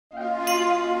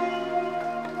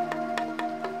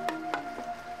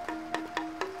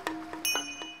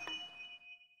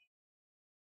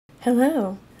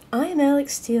Hello, I am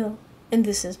Alex Steele, and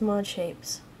this is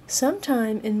ModShapes.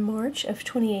 Sometime in March of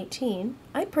 2018,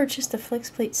 I purchased a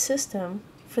FlexPlate system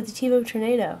for the Tevo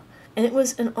Tornado, and it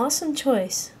was an awesome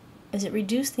choice as it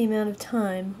reduced the amount of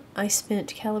time I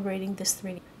spent calibrating this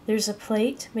 3D. There's a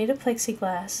plate made of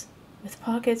plexiglass with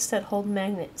pockets that hold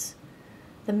magnets.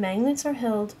 The magnets are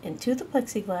held into the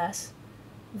plexiglass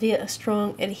via a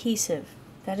strong adhesive.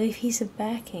 That adhesive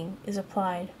backing is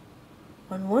applied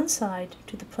on one side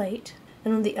to the plate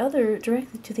and on the other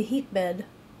directly to the heat bed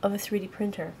of a 3D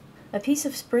printer. A piece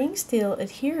of spring steel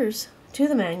adheres to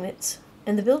the magnets,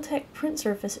 and the Build-Tech print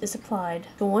surface is applied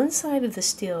to one side of the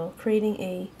steel, creating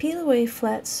a peel-away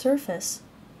flat surface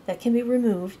that can be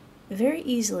removed very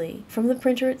easily from the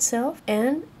printer itself,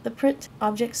 and the print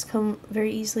objects come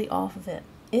very easily off of it.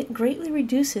 It greatly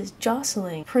reduces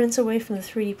jostling prints away from the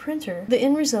 3D printer. The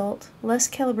end result, less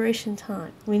calibration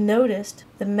time. We noticed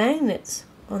the magnets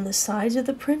on the sides of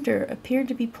the printer appeared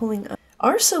to be pulling up.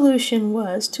 Our solution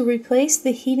was to replace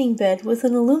the heating bed with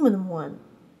an aluminum one.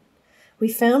 We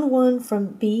found one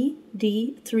from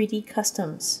BD3D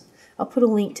Customs. I'll put a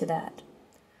link to that.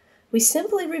 We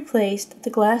simply replaced the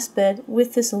glass bed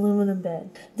with this aluminum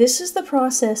bed. This is the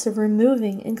process of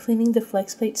removing and cleaning the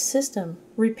FlexPlate system,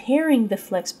 repairing the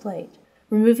FlexPlate,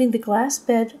 removing the glass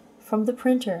bed from the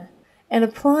printer, and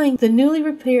applying the newly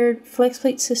repaired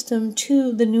FlexPlate system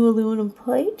to the new aluminum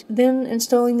plate, then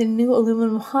installing the new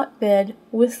aluminum hotbed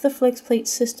with the FlexPlate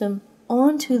system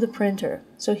onto the printer.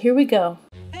 So here we go.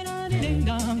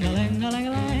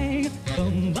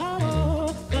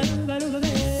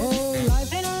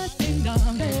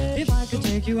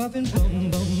 Take you up in boom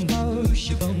boom bosh,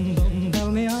 boom boom. Tell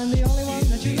me I'm the only one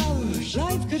that you love.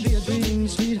 Life could be a dream,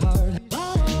 sweetheart.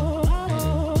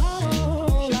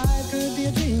 Life could be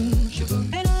a dream.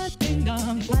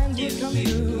 Plans would come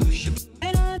true.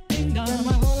 Spend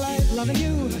my whole life loving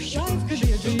you. Life could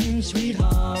be a dream,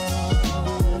 sweetheart.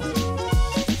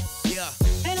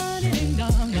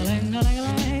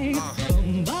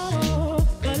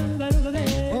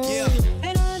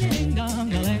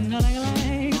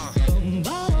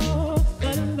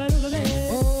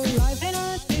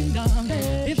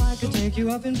 You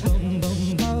up in boom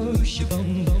boom bosh,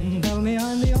 boom boom. Tell me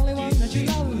I'm the only one that you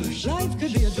love. Life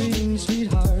could be a dream,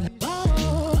 sweetheart.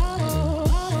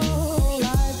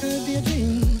 Life could be a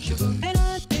dream.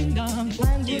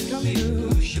 Plans would come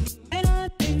true.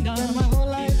 Spend my whole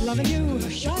life loving you.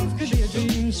 Life could be a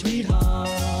dream, sweetheart.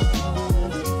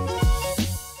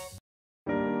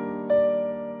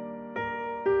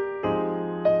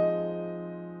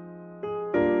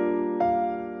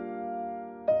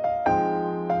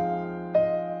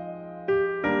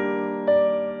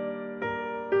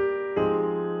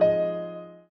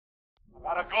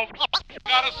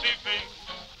 Gotta see things,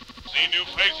 see new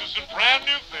places and brand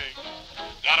new things.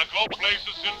 Gotta go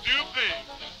places and do things,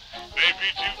 maybe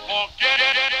to forget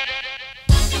it.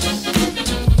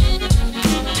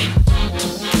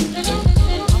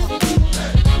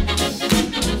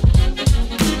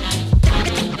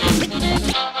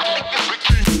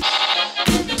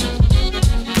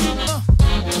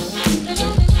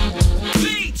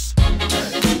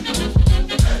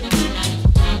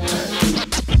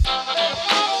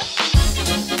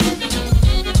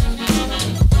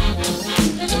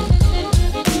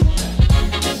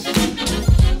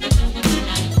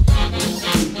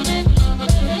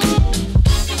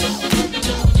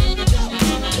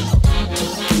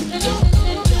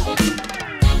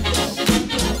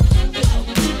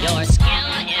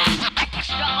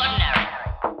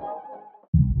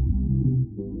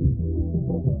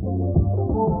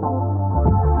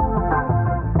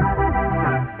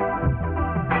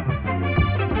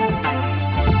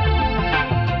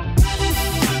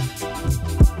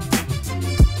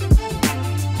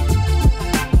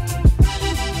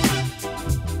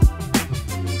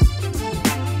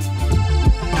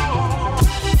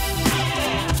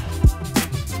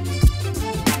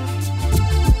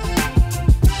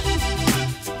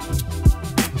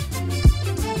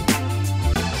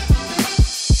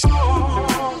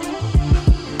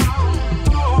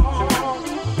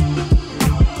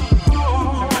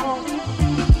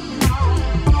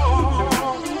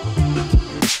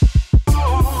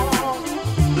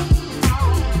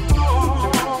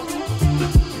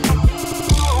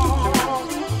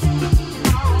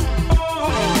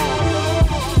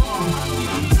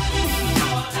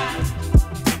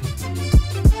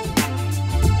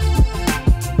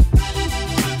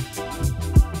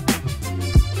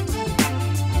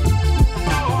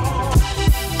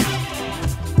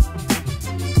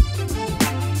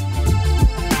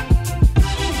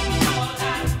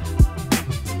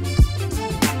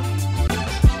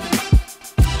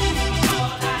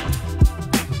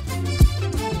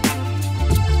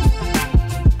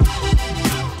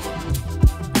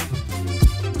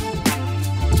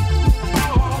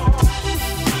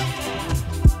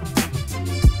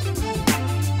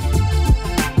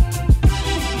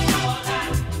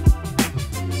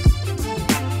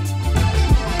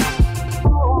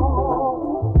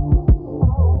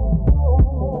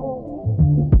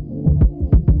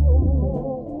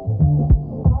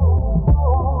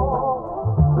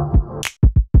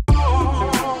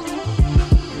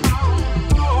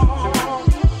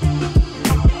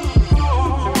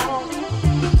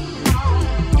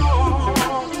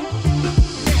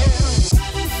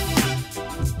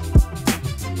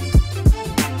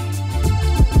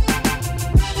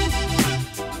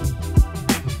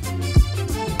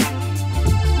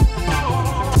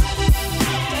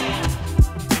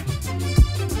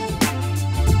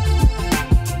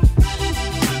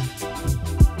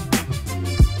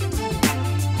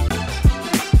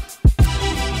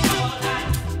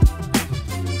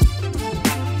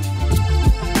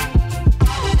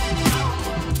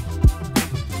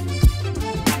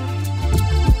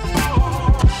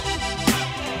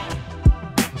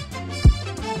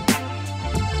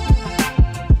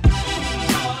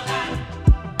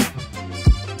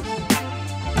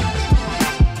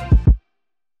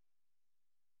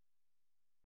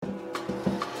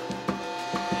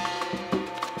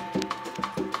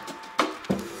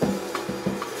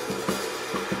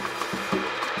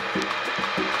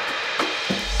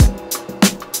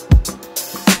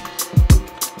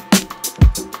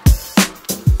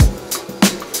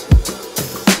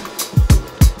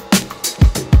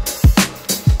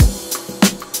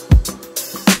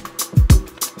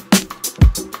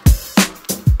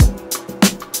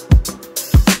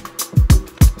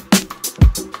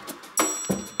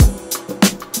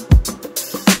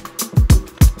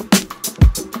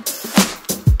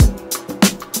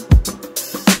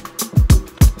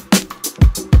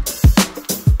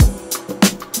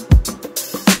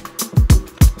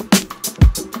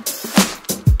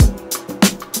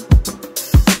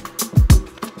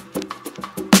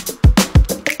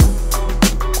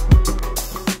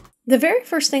 The very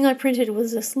first thing I printed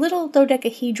was this little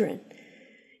dodecahedron.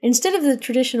 Instead of the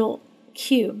traditional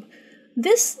cube,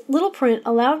 this little print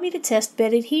allowed me to test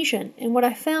bed adhesion, and what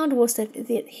I found was that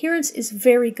the adherence is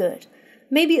very good,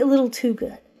 maybe a little too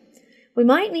good. We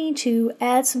might need to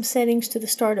add some settings to the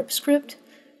startup script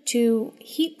to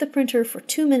heat the printer for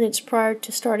 2 minutes prior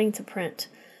to starting to print,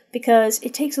 because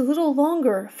it takes a little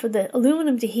longer for the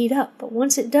aluminum to heat up, but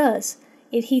once it does,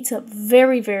 it heats up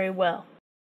very, very well.